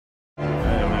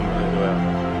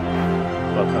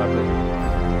happened?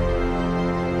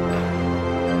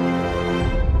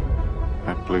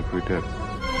 I believe we did.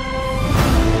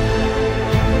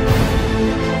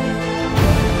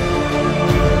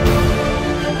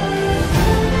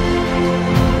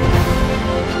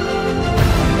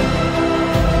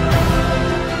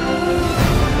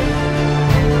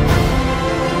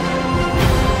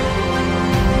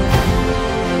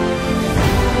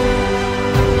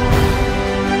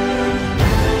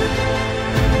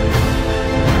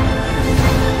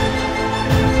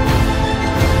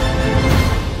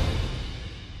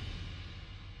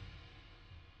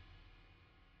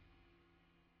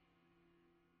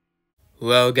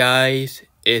 Well guys,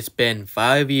 it's been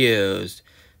 5 years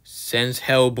since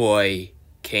Hellboy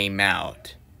came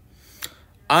out.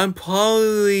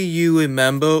 Probably you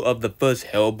remember of the first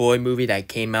Hellboy movie that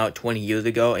came out 20 years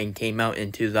ago and came out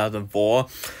in 2004.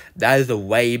 That is a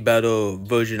way better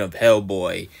version of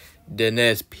Hellboy than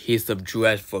this piece of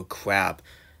dreadful crap.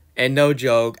 And no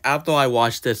joke, after I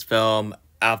watched this film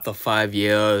after 5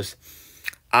 years,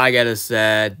 I gotta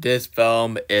say, this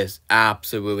film is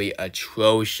absolutely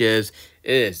atrocious.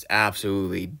 It is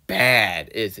absolutely bad.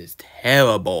 It is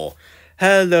terrible.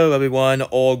 Hello everyone,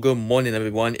 or good morning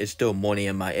everyone. It's still morning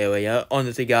in my area.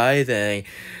 Honestly guys, and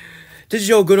this is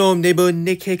your good old neighbor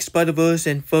Nick Hicks, Spider-Verse,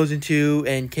 and Frozen 2,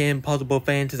 and Kim Possible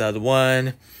Fan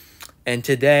 2001. And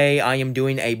today I am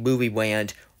doing a movie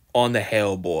rant on the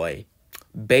Hellboy,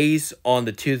 based on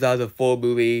the 2004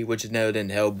 movie, which is known as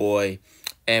Hellboy.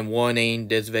 And warning,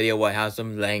 this video will have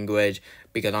some language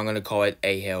because I'm gonna call it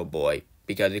a Hellboy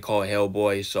because it's called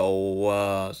Hellboy.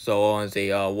 So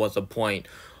honestly, what's the point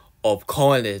of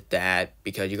calling it that?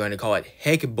 Because you're gonna call it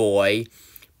Hellboy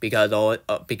because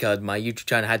my YouTube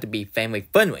channel had to be family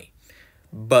friendly.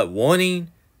 But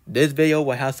warning, this video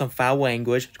will have some foul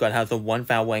language. It's gonna have some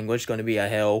foul language. It's gonna be a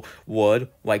hell word.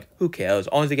 Like, who cares?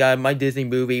 Honestly, guys, my Disney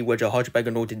movie, which a Hunchback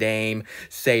of Notre Dame,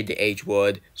 say the H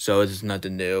word, so this is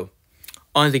nothing new.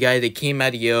 Honestly, guys, it came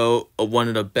out of one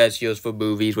of the best years for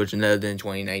movies, which is another than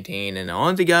 2019. And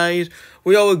honestly, guys,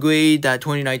 we all agree that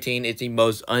 2019 is the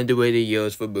most underrated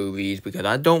years for movies because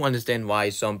I don't understand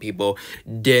why some people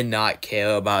did not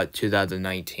care about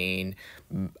 2019.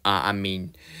 I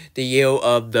mean, the year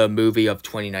of the movie of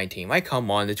 2019. Like,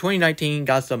 come on, the 2019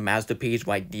 got some masterpiece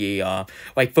like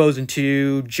like Frozen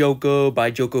 2, Joker by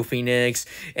Joker Phoenix,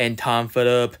 and Tom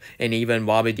Phillip, and even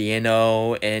Robert De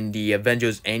Niro, and the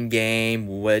Avengers Endgame,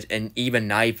 and even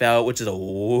Knife Out, which is a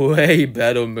way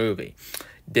better movie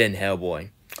than Hellboy.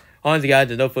 Honestly, guys,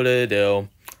 enough further ado.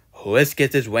 Let's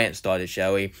get this rant started,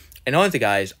 shall we? And honestly,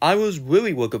 guys, I was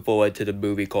really looking forward to the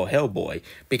movie called Hellboy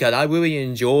because I really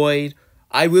enjoy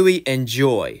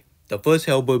the first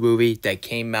Hellboy movie that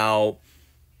came out.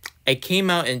 It came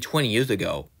out in 20 years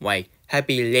ago. Like,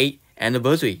 happy late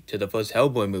anniversary to the first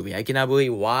Hellboy movie. I cannot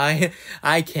believe why.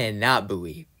 I cannot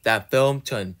believe that film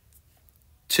turned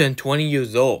 20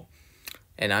 years old.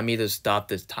 And I need to stop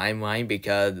this timeline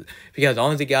because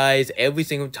honestly, guys, every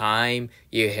single time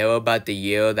you hear about the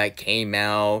year that came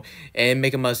out and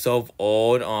making myself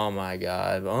old, oh my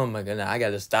goodness, I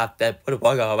gotta stop that. Put it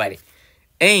fuck already.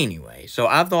 Anyway, so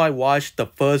after I watched the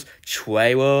first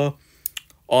trailer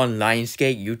on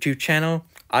Lionsgate YouTube channel,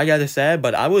 I gotta say,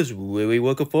 but I was really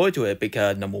looking forward to it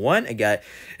because number one, it got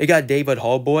David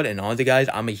Harbour, and honestly, guys,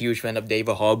 I'm a huge fan of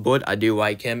David Harbour. I do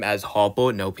like him as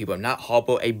Harper. No, people, not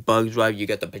Harper, a Bugs Life. You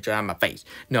get the picture on my face.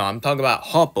 No, I'm talking about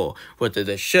Harper, which is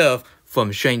the chef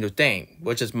from Stranger Things,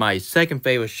 which is my second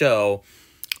favorite show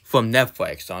from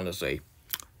Netflix, honestly.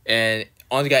 And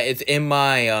honestly, guys, it's in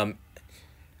my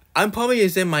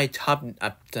it's in my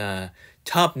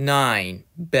top 9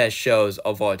 best shows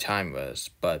of all time list,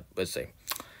 but let's see.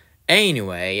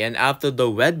 Anyway, and after the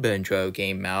Redburn trailer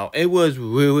came out, it was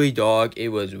really dark, it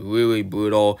was really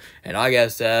brutal, and like I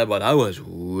said, but I was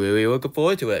really looking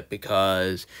forward to it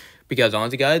because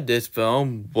honestly, guys, this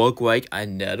film looked like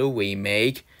another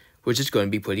remake, which is going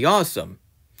to be pretty awesome.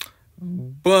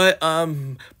 But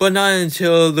not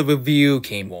until the review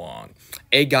came along.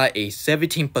 It got a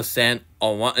 17%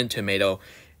 on Rotten Tomato,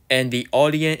 and the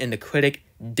audience and the critic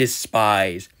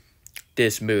despise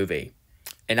this movie.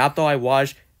 And after I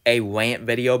watched a rant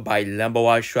video by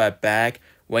Limbo Strike Back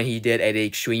when he did an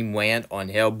extreme rant on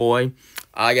Hellboy,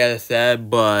 I gotta say,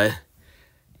 but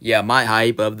yeah, my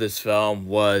hype of this film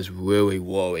was really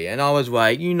worried. And I was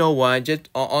like, you know what, just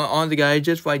on the guys,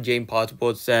 just like James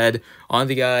Possible said, on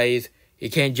the guys, you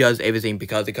can't judge everything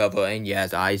because of the cover. And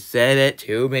yes, I said it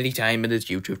too many times in this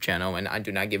YouTube channel, and I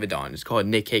do not give it on. It's called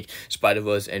Nick Hicks,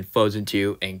 Spider-Verse, and Frozen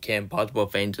 2, and Kim Possible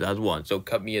Fan 2001. So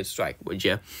cut me a strike, would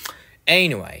you?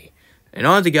 Anyway, and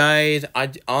honestly, guys, I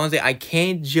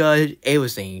can't judge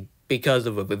everything because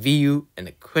of a review and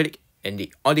the critic and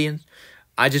the audience.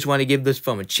 I just want to give this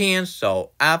film a chance.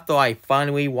 So after I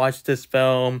finally watched this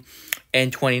film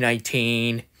in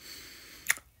 2019,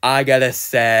 I gotta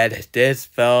say, this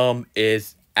film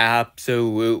is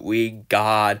absolutely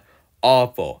god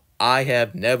awful. I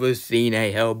have never seen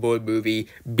a Hellboy movie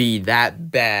be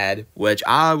that bad, which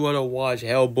I would have watched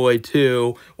Hellboy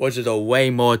 2, which is a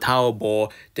way more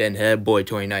tolerable than Hellboy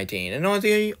 2019. And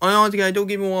honestly, don't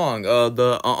get me wrong,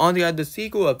 the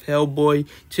sequel of Hellboy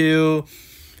 2,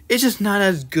 it's just not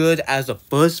as good as the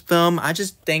first film. I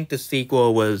just think the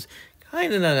sequel was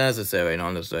kind of unnecessary,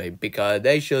 honestly, because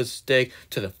they should stick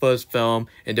to the first film,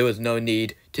 and there was no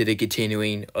need to the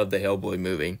continuing of the Hellboy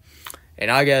movie. And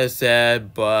I gotta say,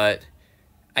 but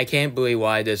I can't believe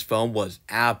why this film was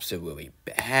absolutely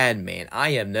bad, man.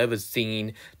 I have never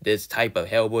seen this type of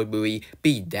Hellboy movie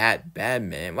be that bad,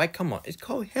 man. Like, come on, it's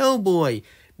called Hellboy,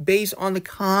 based on the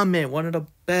comic, one of the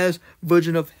best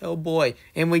version of Hellboy.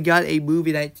 And we got a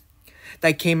movie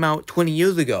that came out 20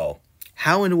 years ago.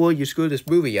 How in the world you screw this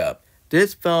movie up?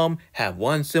 This film had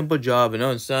one simple job, and all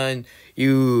of a sudden,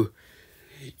 you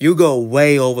go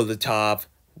way over the top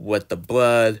with the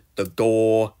blood, the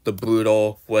gore, the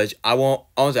brutal, which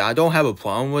honestly, I don't have a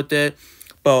problem with it.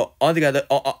 But altogether,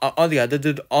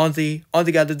 the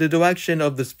direction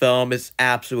of this film is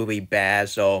absolutely bad.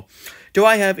 So, do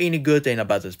I have any good thing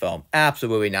about this film?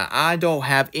 Absolutely not. I don't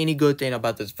have any good thing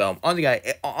about this film.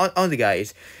 Everything.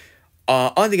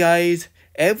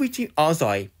 Oh,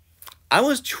 sorry. I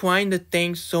was trying to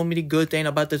think so many good things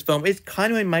about this film. It's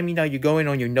kind of remind me that you're going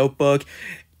on your notebook,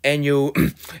 and you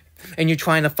and you're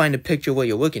trying to find a picture where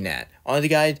you're looking at. Honestly,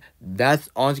 guys, that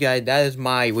is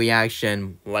my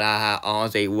reaction when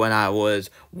I was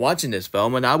watching this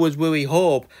film, and I was really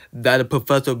hope that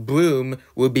Professor Bloom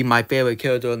would be my favorite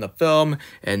character in the film,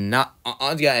 and not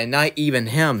even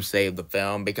him save the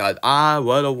film, because I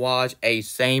would have watched a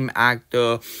same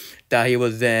actor that he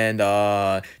was in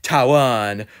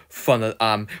Taiwan from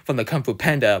the Kung Fu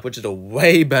Panda, which is a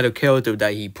way better character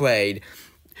that he played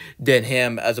than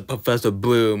him as a Professor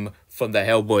Bloom from the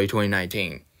Hellboy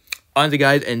 2019. Honestly,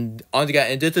 guys, and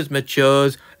this is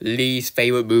Mature's least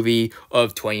favorite movie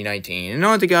of 2019. And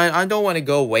honestly, guys, I don't want to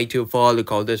go way too far to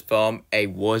call this film a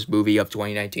worst movie of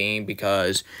 2019,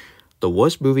 because the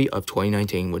worst movie of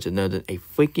 2019 was another a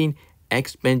freaking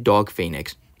X-Men Dark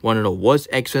Phoenix. One of the worst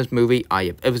X-Men movie I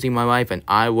have ever seen in my life, and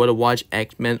I would have watched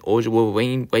X-Men Origins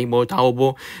Wolverine way more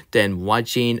tolerable than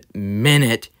watching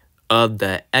minute of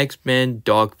the X-Men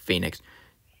Dark Phoenix.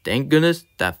 Thank goodness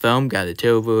that film got a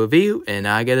terrible review, and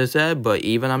I gotta say, but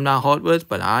even I'm not heartless,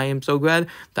 but I am so glad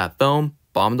that film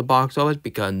bombed the box office,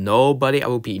 because nobody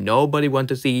wants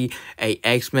to see a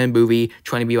X-Men movie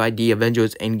trying to be like the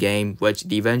Avengers Endgame, which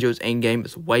the Avengers Endgame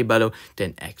is way better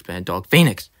than X-Men Dark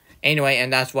Phoenix. Anyway,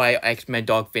 and that's why X-Men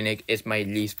Dark Phoenix is my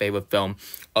least favorite film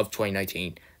of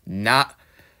 2019.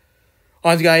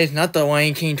 Honestly, guys, not the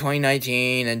Lion King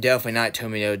 2019, and definitely not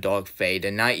Terminator Dark Fate,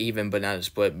 and not even Banana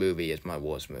Split movie is my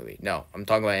worst movie. No, I'm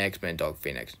talking about X-Men Dark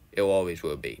Phoenix. It always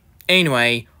will be.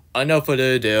 Anyway, enough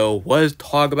further ado. Let's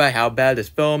talk about how bad this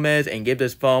film is, and give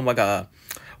this film like a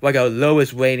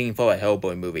lowest rating for a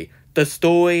Hellboy movie. The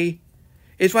story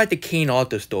is like the King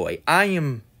Arthur story.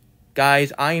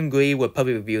 Guys, I am agree with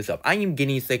public review stuff. I am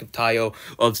getting sick of tired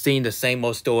of seeing the same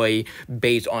old story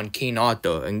based on King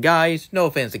Arthur. And guys, no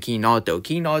offense to King Arthur.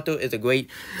 King Arthur is the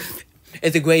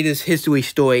greatest history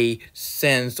story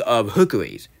since of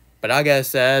Hercules. But I gotta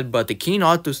say, the King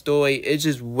Arthur story is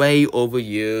just way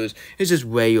overused. It's just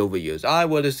way overused. I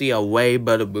want to see a way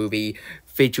better movie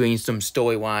featuring some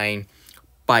storyline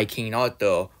by King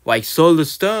Arthur, like Solar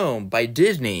Stone by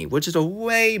Disney, which is a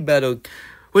way better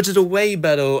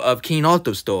of King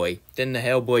Arthur story than the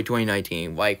Hellboy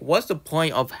 2019. Like, what's the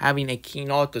point of having a King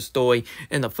Arthur story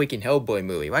in the freaking Hellboy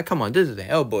movie? Like, come on, this is a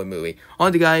Hellboy movie.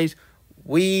 Honestly, guys,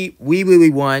 we really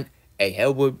want a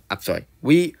Hellboy.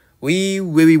 We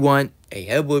really want a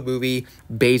Hellboy movie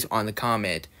based on the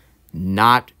comic,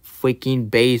 not freaking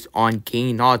based on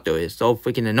King Arthur. It's so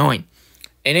freaking annoying.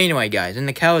 And anyway, guys, in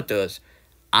the characters,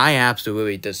 I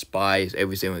absolutely despise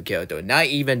every single character. Not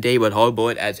even David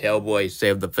Hellboy as Hellboy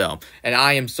saved the film. And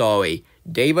I am sorry.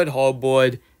 David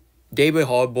Hellboy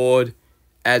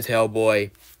as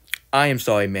Hellboy. I am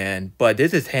sorry, man. But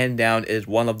this is hands down is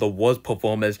one of the worst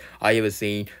performances I ever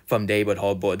seen from David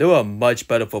Hellboy. There were much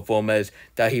better performances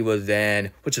that he was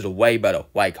in, which is way better.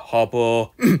 Like Harper,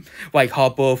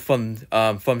 from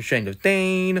Stranger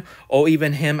Things, or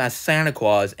even him as Santa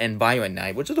Claus in Violent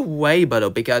Night, which is way better,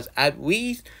 because at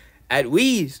least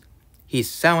he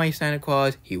sound like Santa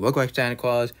Claus, he look like Santa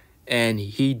Claus, and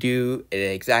he do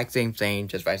the exact same thing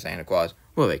just like Santa Claus.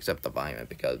 Well, except the vitamin,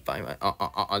 because vitamin,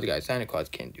 other guys, Santa Claus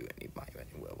can't do any vitamin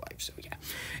in real life, so yeah.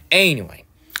 Anyway,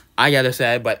 I gotta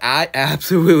say, but I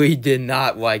absolutely did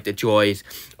not like the choice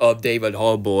of David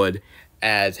Harbour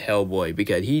as Hellboy,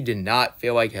 because he did not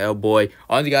feel like Hellboy.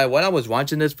 Honestly, guys, when I was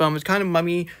watching this film, it's kind of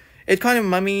mummy. It's kind of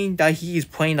mummy that he's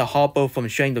playing the Harper from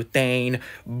Stranger Things,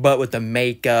 but with the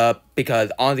makeup.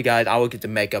 Because honestly, guys, I will get the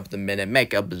makeup in a minute.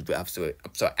 Makeup is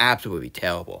absolutely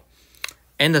terrible.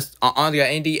 And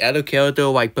the other character,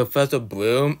 like Professor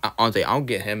Bloom, honestly, I'll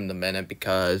get him in a minute,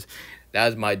 because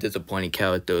that's my disappointing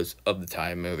characters of the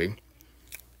entire movie.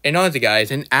 And honestly, guys,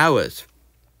 and Alice.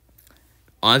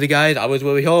 Honestly, guys, I was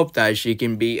really hope that she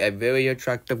can be a very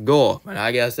attractive girl. But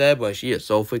like I said, but she is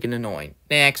so freaking annoying.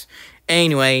 Next.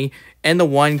 Anyway, and the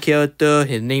one character,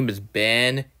 his name is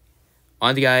Ben.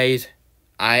 Honestly, guys,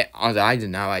 I did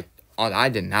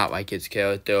not like his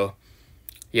character.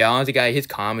 Yeah, honestly, guys, his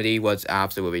comedy was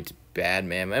absolutely bad,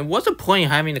 man. And what's the point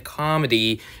of having a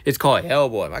comedy? It's called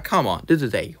Hellboy. Like, come on, this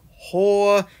is a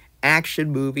horror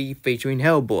action movie featuring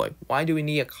Hellboy. Why do we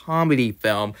need a comedy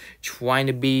film trying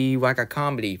to be like a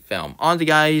comedy film? Honestly,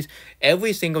 guys,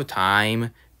 every single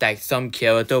time that some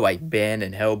character like Ben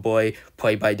and Hellboy,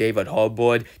 played by David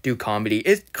Harbour, do comedy,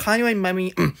 it's kind of like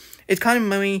me. It's kind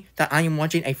of me that I am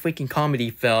watching a freaking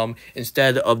comedy film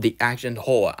instead of the action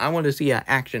horror. I want to see an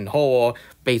action horror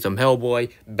based on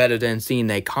Hellboy better than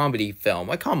seeing a comedy film.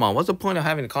 Like, come on, what's the point of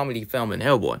having a comedy film in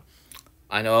Hellboy?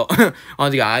 I know,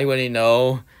 honestly, I already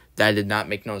know that did not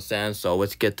make no sense, so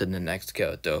let's get to the next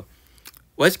character.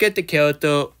 Let's get the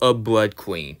character of Blood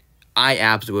Queen. I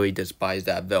absolutely despise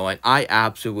that villain. I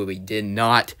absolutely did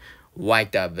not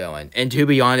like that villain. And to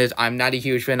be honest, I'm not a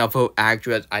huge fan of her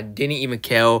actress. I didn't even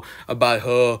care about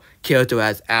her character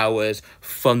as Alice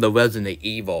from the Resident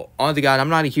Evil. Honestly, God, I'm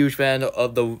not a huge fan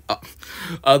of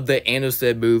the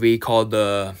Anderson movie called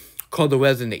the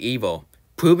Resident Evil.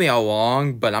 Prove me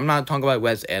wrong, but I'm not talking about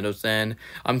Wes Anderson.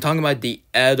 I'm talking about the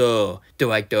other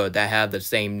director that have the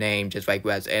same name, just like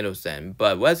Wes Anderson.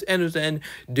 But Wes Anderson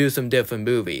do some different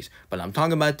movies. But I'm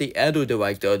talking about the other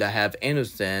director that have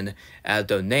Anderson as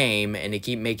their name, and they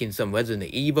keep making some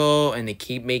Resident Evil, and they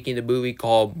keep making the movie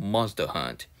called Monster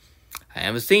Hunt. I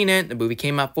haven't seen it. The movie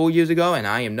came out 4 years ago, and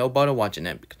I am no bother watching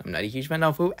it, because I'm not a huge fan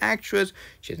of her actress.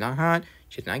 She's not hot,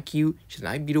 she's not cute, she's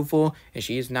not beautiful, and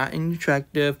she is not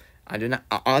attractive. I do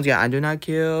not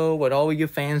care what all of your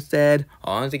fans said.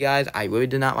 Honestly, guys, I really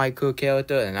did not like her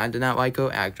character, and I did not like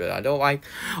her actress.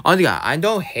 Honestly, guys, I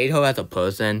don't hate her as a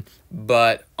person,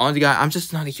 but honestly, guys, I'm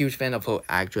just not a huge fan of her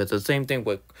actress. The same thing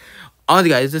with, honestly,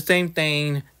 guys, it's the same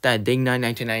thing that Ding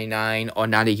 1999 or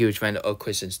not a huge fan of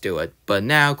Kristen Stewart. But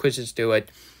now Kristen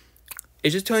Stewart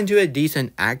is just turned into a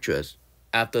decent actress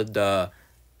after the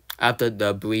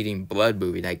Bleeding Blood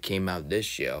movie that came out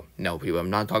this year. No, people,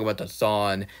 I'm not talking about the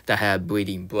song that had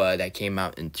Bleeding Blood that came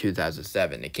out in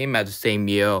 2007. It came out the same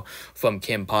year from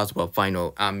Kim Possible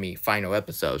final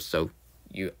episode. So,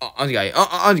 honestly,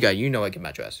 guys, you know I get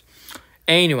my dress.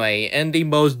 Anyway, and the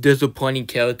most disappointing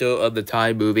character of the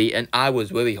entire movie, and I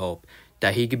was really hope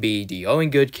that he could be the only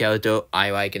good character I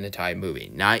like in the entire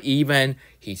movie. Not even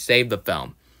he saved the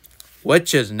film.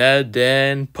 Which is none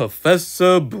than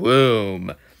Professor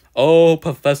Bloom. Oh,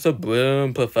 Professor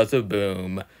Bloom,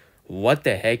 what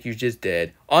the heck you just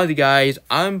did? Honestly, guys,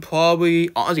 I'm probably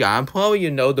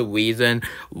the reason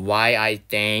why I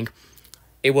think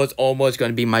it was almost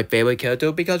going to be my favorite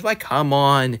character, because, like, come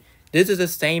on, this is the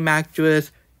same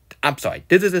actress,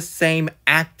 this is the same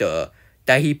actor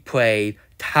that he played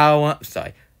Talon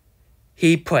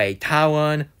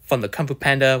from the Kung Fu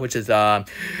Panda, which is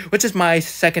my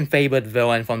second favorite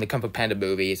villain from the Kung Fu Panda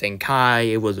movies. And Kai,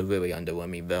 it was a really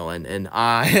underwhelming villain, and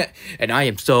I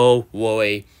am so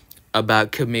worried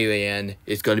about Chameleon.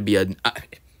 It's gonna be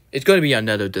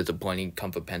another disappointing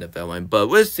Kung Fu Panda villain. But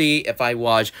we'll see if I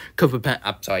watch Kung Fu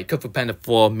Panda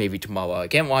 4 maybe tomorrow. I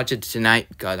can't watch it tonight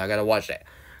because I gotta watch it.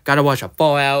 Gotta watch a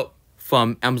Fallout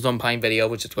from Amazon Prime Video,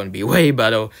 which is gonna be way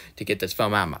better to get this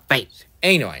film out of my face.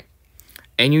 Anyway.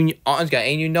 And you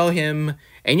know him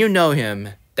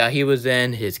that he was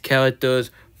in his characters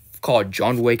called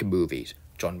John Wick movies.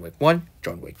 John Wick 1,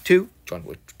 John Wick 2, John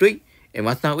Wick 3, and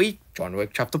last not least, John Wick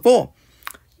Chapter 4.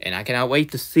 And I cannot wait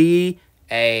to see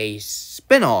a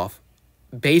spin-off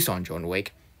based on John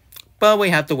Wick, but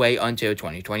we have to wait until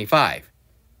 2025.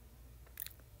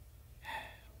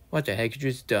 What the heck you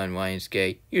just done,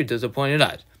 Lionsgate? You disappointed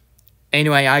us.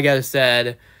 Anyway, I gotta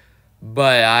say,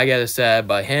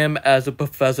 but him as a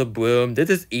Professor Bloom,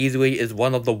 this is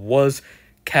one of the worst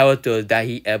characters that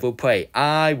he ever played.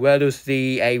 I rather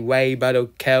see a way better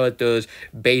characters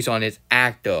based on his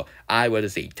actor. I rather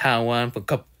see Taiwan from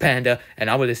Kung Fu Panda, and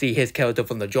I rather see his character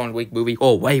from the John Wick movie,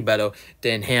 or way better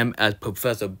than him as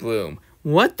Professor Broom.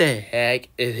 What the heck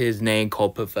is his name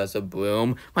called Professor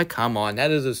Broom? Like, come on,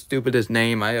 that is the stupidest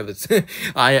name I ever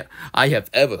I have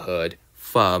ever heard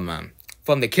from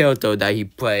the character that he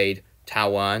played,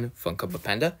 Taiwan from Kung Fu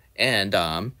Panda, and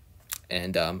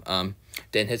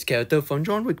then his character from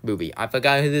John Wick movie. I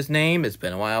forgot his name. It's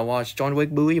been a while I watched John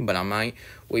Wick movie, but I might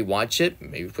rewatch it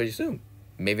maybe pretty soon.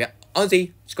 Maybe I'll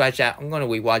see. Scratch that. I'm gonna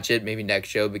rewatch it maybe next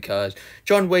show because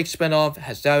John Wick spinoff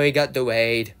has already got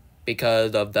delayed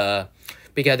because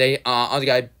they other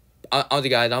guys.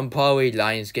 I'm probably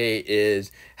Lionsgate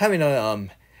is having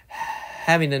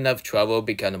enough trouble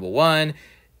because number one,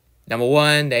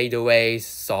 they delayed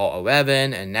Saw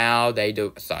 11, and now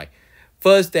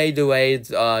first they delayed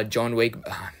John Wick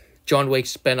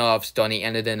spinoff starting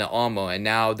Ended in the Armor, and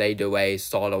now they delay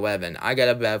Saw 11. I got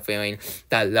a bad feeling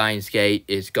that Lionsgate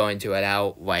is going to let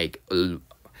out like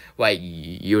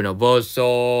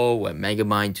Universal with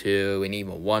Megamind 2, and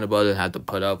even Warner Brothers have to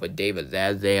put up with David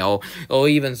Zaslav, or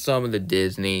even some of the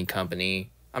Disney company.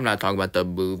 I'm not talking about the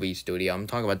movie studio. I'm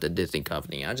talking about the Disney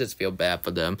company. I just feel bad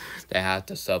for them. They have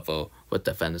to suffer with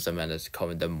the Phantom Menace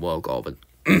calling them work over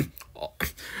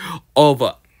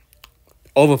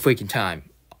freaking time.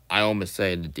 I almost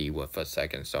said the D word for a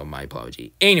second, so my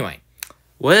apology. Anyway,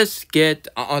 let's get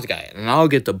and I'll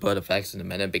get the bird effects in a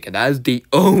minute because that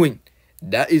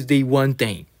is the one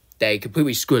thing that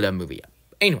completely screwed that movie up.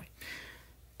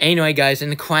 Anyway, guys,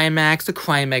 in the climax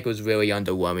was really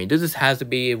underwhelming. This has to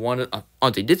be one of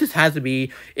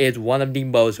the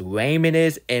most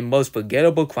lamest and most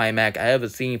forgettable climax I ever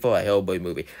seen for a Hellboy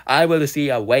movie. I would see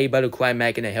a way better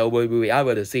climax in a Hellboy movie. I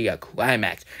would see a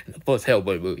climax in the first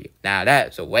Hellboy movie. Now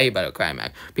that's a way better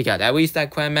climax because at least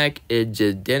that climax it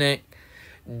just didn't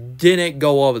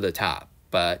go over the top.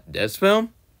 But this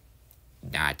film,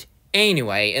 not.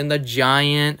 Anyway, in the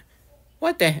giant.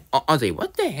 What the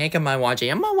heck am I watching?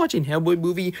 Am I watching Hellboy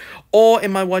movie? Or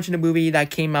am I watching a movie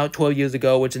that came out 12 years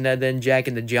ago, which is then Jack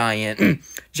and the Giant,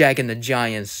 Jack and the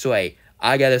Giant Slay?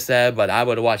 I gotta say, but I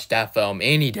would watch that film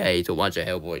any day to watch a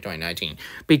Hellboy 2019.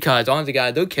 Because, honestly,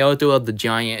 guys, the character of the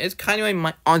Giant is kind of like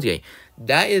my,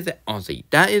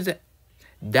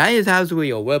 that is absolutely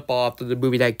a rip-off of the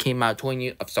movie that came out 12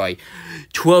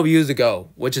 years ago,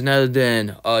 which is none other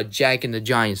than Jack and the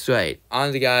Giant Slay.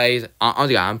 Honestly, guys,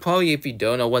 I'm probably, if you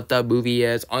don't know what that movie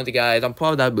is, honestly, guys, I'm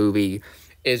probably that movie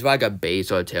is like a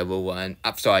base or triple one,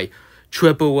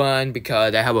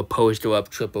 because they have a poster up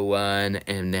triple one,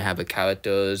 and they have the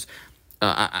characters.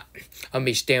 I'll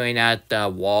be staring at the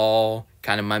wall.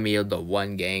 Kind of remind me of the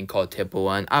one game called Triple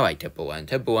One. I like Triple One.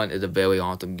 Triple One is a very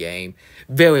awesome game.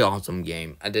 Very awesome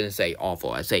game. I didn't say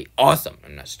awful. I say awesome.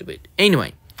 I'm not stupid.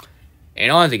 Anyway.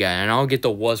 And honestly, guys, and I'll get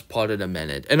the worst part in a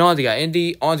minute. And honestly, guys, in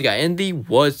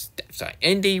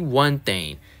the one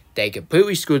thing, they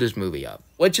completely screwed this movie up.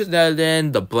 Which is other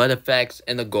than the blood effects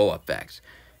and the gore effects.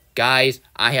 Guys,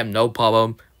 I have no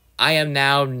problem. Don't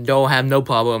have no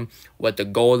problem with the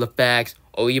gore effects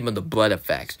or even the blood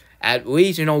effects. At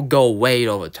least, go way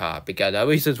over top, because at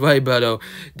least it's way better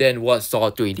than what Saw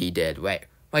 3D did, right?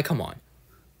 Like, come on.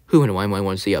 Who in the might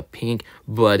want to see a pink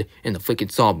blood in the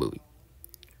freaking Saw movie?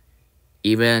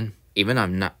 Even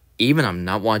I'm not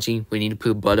watching We Need to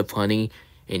Put Blood Up Honey,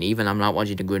 and even I'm not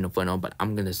watching The Green Inferno, but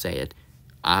I'm gonna say it.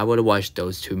 I would have watched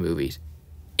those two movies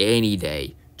any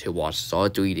day to watch Saw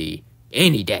 3D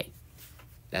any day.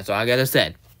 That's all I gotta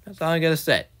say.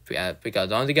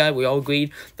 Because honestly, guys, we all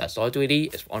agreed that Saw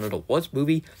 3D is one of the worst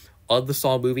movie of the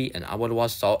Saw movie, and I would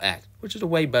watch Saw X, which is a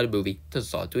way better movie than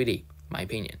Saw 3D, my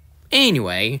opinion.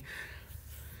 Anyway,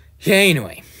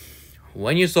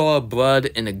 when you saw blood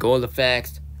and the gore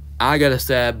effects, I gotta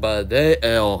say, but they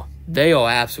are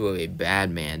absolutely bad,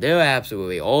 man. They're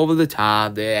absolutely over the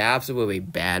top. They're absolutely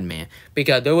bad, man.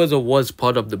 Because there was a worst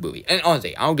part of the movie, and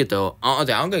honestly, I'm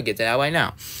gonna get to that right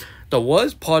now. The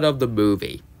worst part of the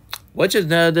movie, which is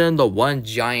none other than the one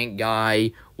giant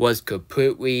guy was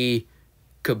completely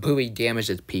damaged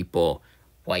his people.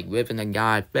 Like ripping the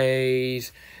guy's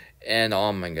face. And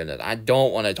oh my goodness, I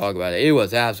don't want to talk about it. It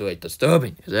was absolutely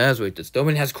disturbing. It's absolutely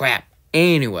disturbing as crap.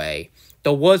 Anyway,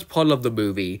 the worst part of the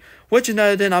movie, which is none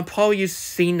other than I've probably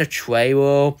seen the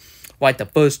trailer. Like the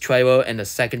first trailer and the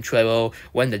second trailer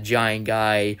when the giant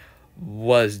guy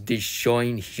was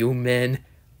destroying human.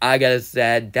 I gotta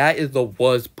say, that is the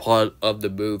worst part of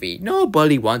the movie.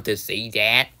 Nobody wants to see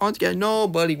that.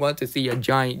 Nobody wants to see the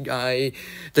giant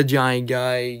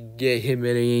guy get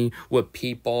hit with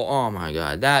people. Oh my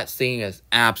god, that scene is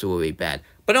absolutely bad.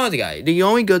 But honestly, guys, the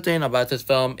only good thing about this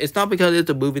film is not because it's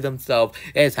the movie themselves.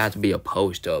 It has to be a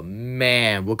poster.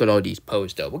 Man, look at all these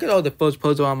posters. Look at all the first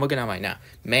poster I'm looking at right now.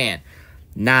 Man,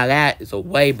 now that is a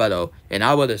way better. And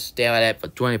I would have stared at it for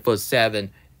 24/7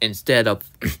 instead of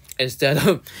instead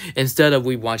of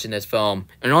rewatching this film.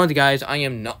 And honestly, guys, I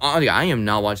am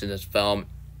not watching this film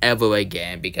ever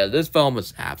again, because this film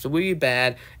was absolutely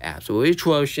bad, absolutely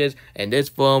atrocious, and this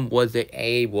film was an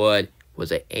A word.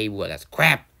 That's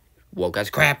crap. Well, that's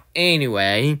crap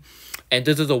anyway. And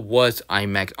this is the worst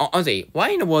IMAX. Honestly, why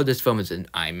in the world this film is in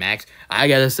IMAX? I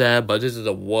gotta say, but this is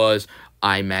the worst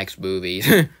IMAX movie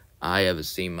I ever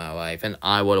seen in my life. And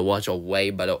I would have watched a way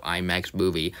better IMAX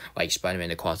movie like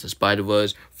Spider-Man Across the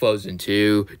Spider-Verse, Frozen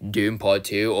 2, Doom Part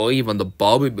 2, or even the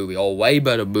Barbie movie, a way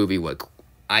better movie with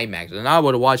IMAX. And I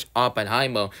would have watched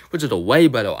Oppenheimer, which is a way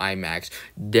better IMAX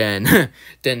than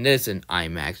this in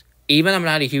IMAX. Even I'm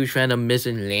not a huge fan of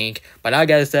Missing Link, but I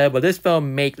gotta say, but this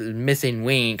film makes Missing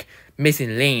Link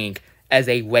as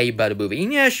a way better movie.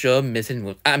 And yeah, sure, Missing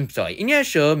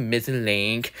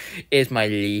Link is my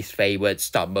least favorite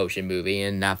stop-motion movie,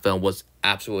 and that film was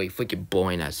absolutely freaking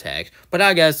boring as heck. But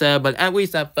I gotta say, but at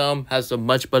least that film has a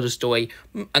much better story.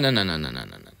 No.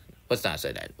 Let's not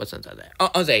say that.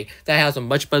 I'll say that has a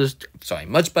much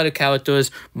better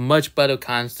characters, much better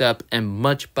concept, and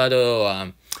much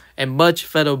better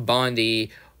bonding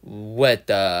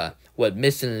with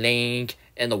Missing Link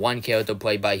and the one character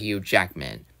played by Hugh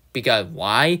Jackman. Because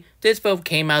why? This film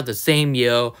came out the same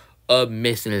year of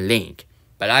Missing Link.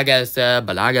 But I got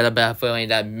a bad feeling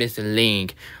that Missing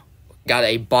Link got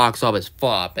a box office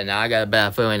flop, and I got a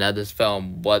bad feeling that this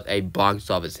film was a box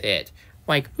office hit.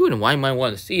 Like, who and why might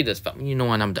want to see this film? You know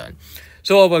what? I'm done.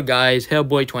 So overall, guys,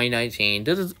 Hellboy 2019.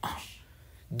 This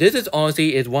is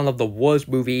honestly one of the worst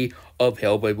movie of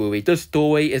Hellboy movie. The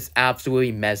story is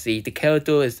absolutely messy. The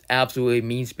character is absolutely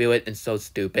mean-spirited and so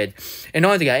stupid. And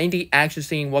honestly, guys, the action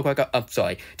scene walk like a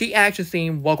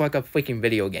freaking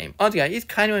video game. Honestly, guys, it's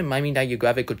kind of reminding me that you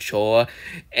grab a controller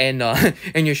and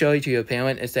you show it to your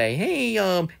parent and say, hey,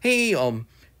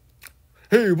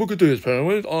 look at this,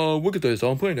 parents. Look at this.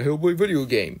 I'm playing a Hellboy video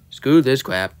game. Screw this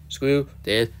crap.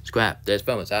 This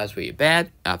film is absolutely bad,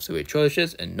 absolutely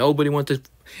atrocious, and nobody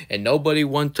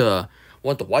want to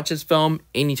watch this film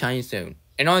anytime soon.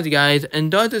 And honestly, guys,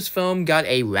 and does this film got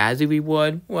a Razzie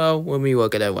award? Well, let me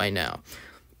look at it right now.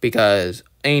 Because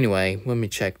anyway, let me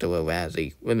check the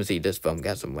Razzie. Let me see if this film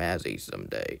got some Razzie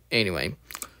someday. Anyway,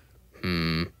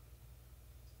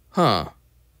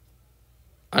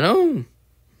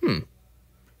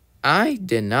 I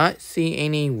did not see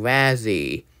any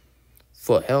Razzie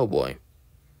for Hellboy.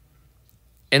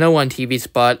 And one TV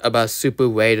spot about super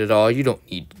rated R. You don't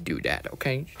need to do that,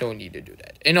 okay? You don't need to do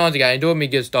that. And honestly, guys, don't let me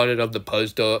get started of the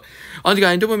poster. Honestly,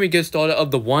 guys, don't let me get started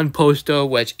of the one poster,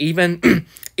 which even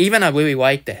I really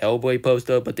like the Hellboy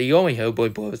poster, but the only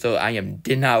Hellboy poster I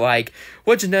did not like,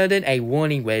 which is nothing a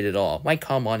warning rated R. Like,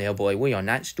 come on, Hellboy, we are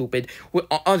not stupid.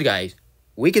 Honestly, guys,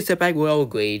 we can sit back, we all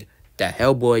agreed that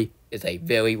Hellboy is a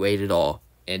very rated R,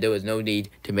 and there was no need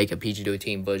to make a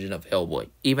PG-13 version of Hellboy.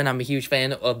 Even I'm a huge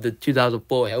fan of the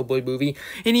 2004 Hellboy movie,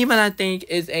 and even I think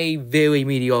is a very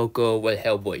mediocre with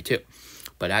Hellboy too.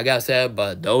 But I gotta say,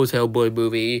 but those Hellboy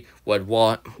movie with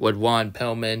Ron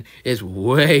Perlman is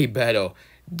way better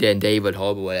than David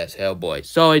Harbour as Hellboy.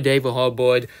 Sorry, David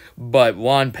Harbour, but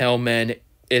Ron Perlman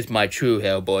is my true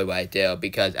Hellboy right there,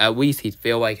 because at least he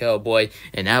feel like Hellboy,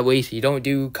 and at least he don't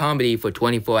do comedy for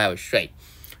 24 hours straight.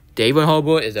 David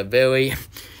Harbour is a very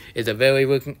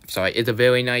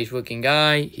nice looking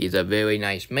guy. He's a very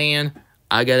nice man.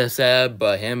 I gotta say,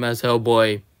 but him as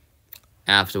Hellboy,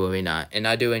 absolutely not. And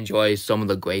I do enjoy some of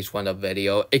the Grace Wonder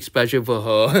video, especially for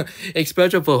her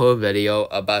video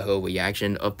about her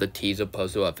reaction of the teaser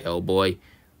poster of Hellboy.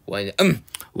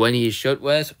 When he's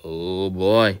shirtless, oh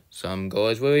boy, some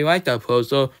girls really like that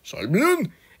poster.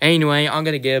 Anyway, I'm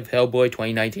gonna give Hellboy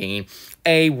 2019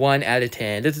 a 1 out of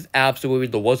 10. This is absolutely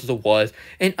the worst of the worst,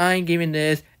 and I'm giving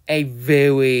this a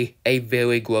very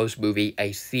gross movie,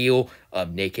 a seal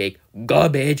of naked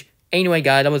garbage. Anyway,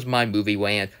 guys, that was my movie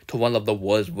rant to one of the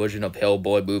worst version of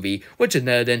Hellboy movie, which is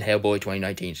none than Hellboy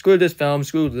 2019. Screw this film,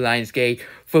 screw Lionsgate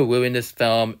for ruining this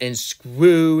film, and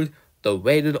screwed the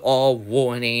rated R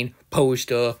warning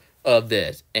poster of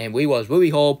this. And we was really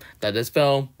hope that this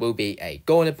film will be a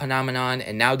golden phenomenon,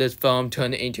 and now this film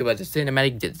turned into as a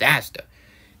cinematic disaster.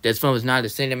 This film is not a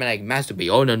cinematic masterpiece.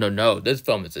 Oh, no. This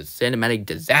film is a cinematic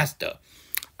disaster.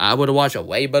 I would have watched a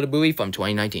way better movie from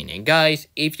 2019. And guys,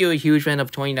 if you're a huge fan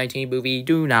of 2019 movie,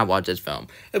 do not watch this film.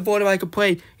 If what I could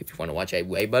play, if you want to watch a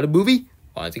way better movie,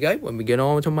 honestly, guys, when we get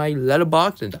on to my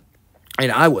letterbox, and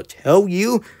I will tell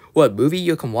you what movie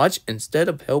you can watch instead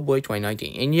of Hellboy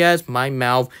 2019. And yes, my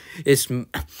mouth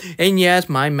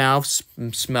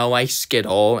smell like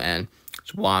Skittle and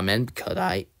ramen because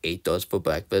I ate those for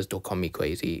breakfast. Don't call me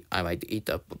crazy. I like to eat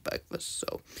that for breakfast.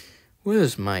 So, what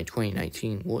is my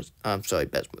 2019?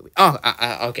 Best movie. Oh,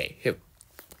 okay. Here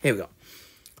we go.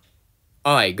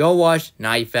 Alright, go watch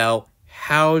Night Fell,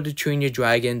 How to Train Your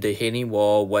Dragon, The Hidden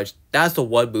Wall, which that's the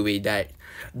one movie that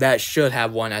should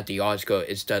have won at the Oscar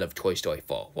instead of Toy Story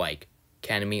 4. Like,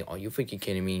 kidding me? Are you freaking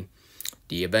kidding me?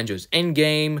 The Avengers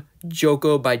Endgame,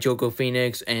 Joker by Joker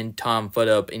Phoenix, and Tom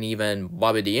Phillip, and even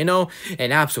Bobby Dino,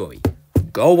 and absolutely,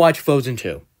 go watch Frozen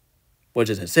 2. Which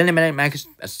is a cinematic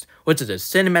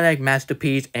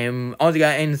masterpiece,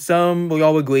 and some we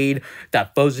all agreed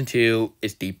that Frozen 2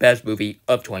 is the best movie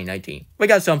of 2019. We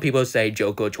got some people say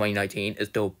Joker 2019 is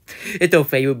their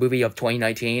favorite movie of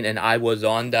 2019, and I was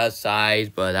on that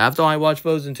side, but after I watched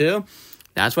Frozen 2,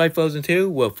 that's why Frozen 2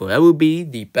 will forever be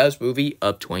the best movie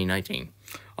of 2019.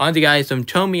 Alright guys, so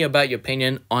tell me about your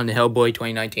opinion on the Hellboy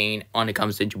 2019 on the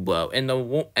comment section below. In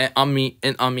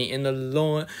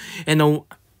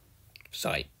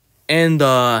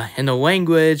the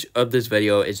language of this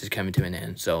video is just coming to an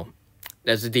end. So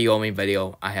that's the only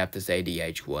video I have to say the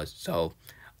H was. So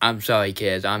I'm sorry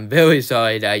kids. I'm very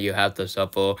sorry that you have to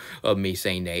suffer of me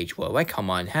saying the H word. Like come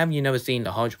on, have you never seen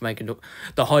the Hunchback of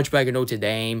Notre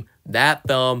Dame? That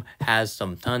film has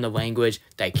some ton of language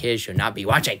that kids should not be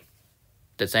watching.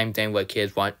 The same thing with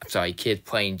kids playing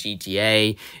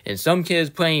GTA and some kids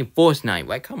playing Fortnite.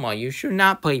 Like come on, you should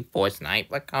not play Fortnite.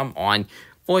 Like come on.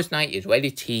 Fortnite is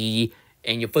rated T,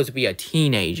 and you're supposed to be a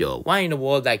teenager. Why in the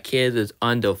world that kids is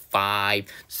under 5,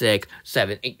 6,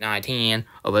 7, 8, 9, 10,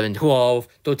 11, 12,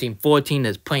 13, 14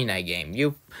 is playing that game?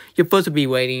 You're supposed to be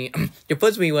waiting. You're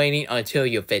supposed to be waiting until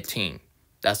you're 15.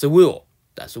 That's the rule.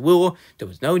 That's the rule. There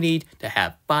was no need to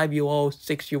have 5-year-old,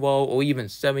 6-year-old, or even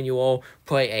 7-year-old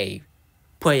play a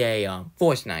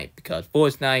Fortnite, because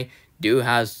Fortnite do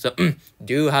has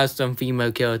some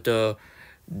female character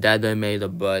that they made a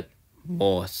butt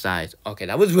more size. Okay,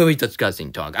 that was really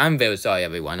disgusting talk. I'm very sorry,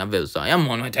 everyone. I'm very sorry. I'm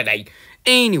on today.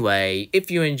 Anyway,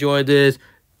 if you enjoyed this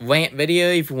rant video,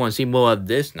 if you want to see more of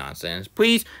this nonsense,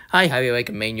 please, I highly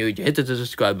recommend you to hit the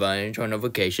subscribe button, turn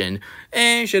notification,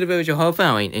 and share the video with your whole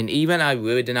family. And even I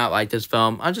really did not like this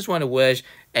film, I just want to wish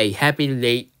a happy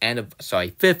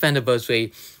 5th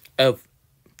anniversary of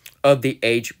the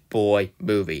H-Boy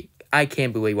movie. I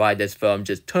can't believe why this film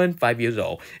just turned 5 years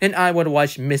old, and I would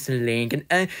watch Missing Link,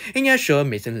 and yeah, sure,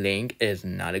 Missing Link is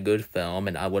not a good film,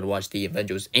 and I would watch the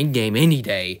Avengers Endgame any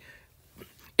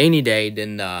day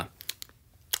than a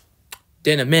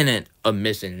minute of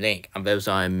Missing Link. I'm very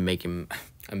sorry. I'm making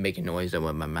noise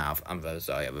with my mouth. I'm very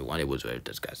sorry, everyone. It was very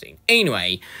disgusting.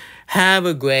 Anyway, have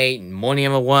a great morning,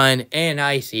 everyone, and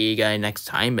I see you guys next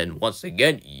time. And once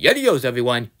again, yadios,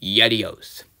 everyone.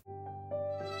 Yadios.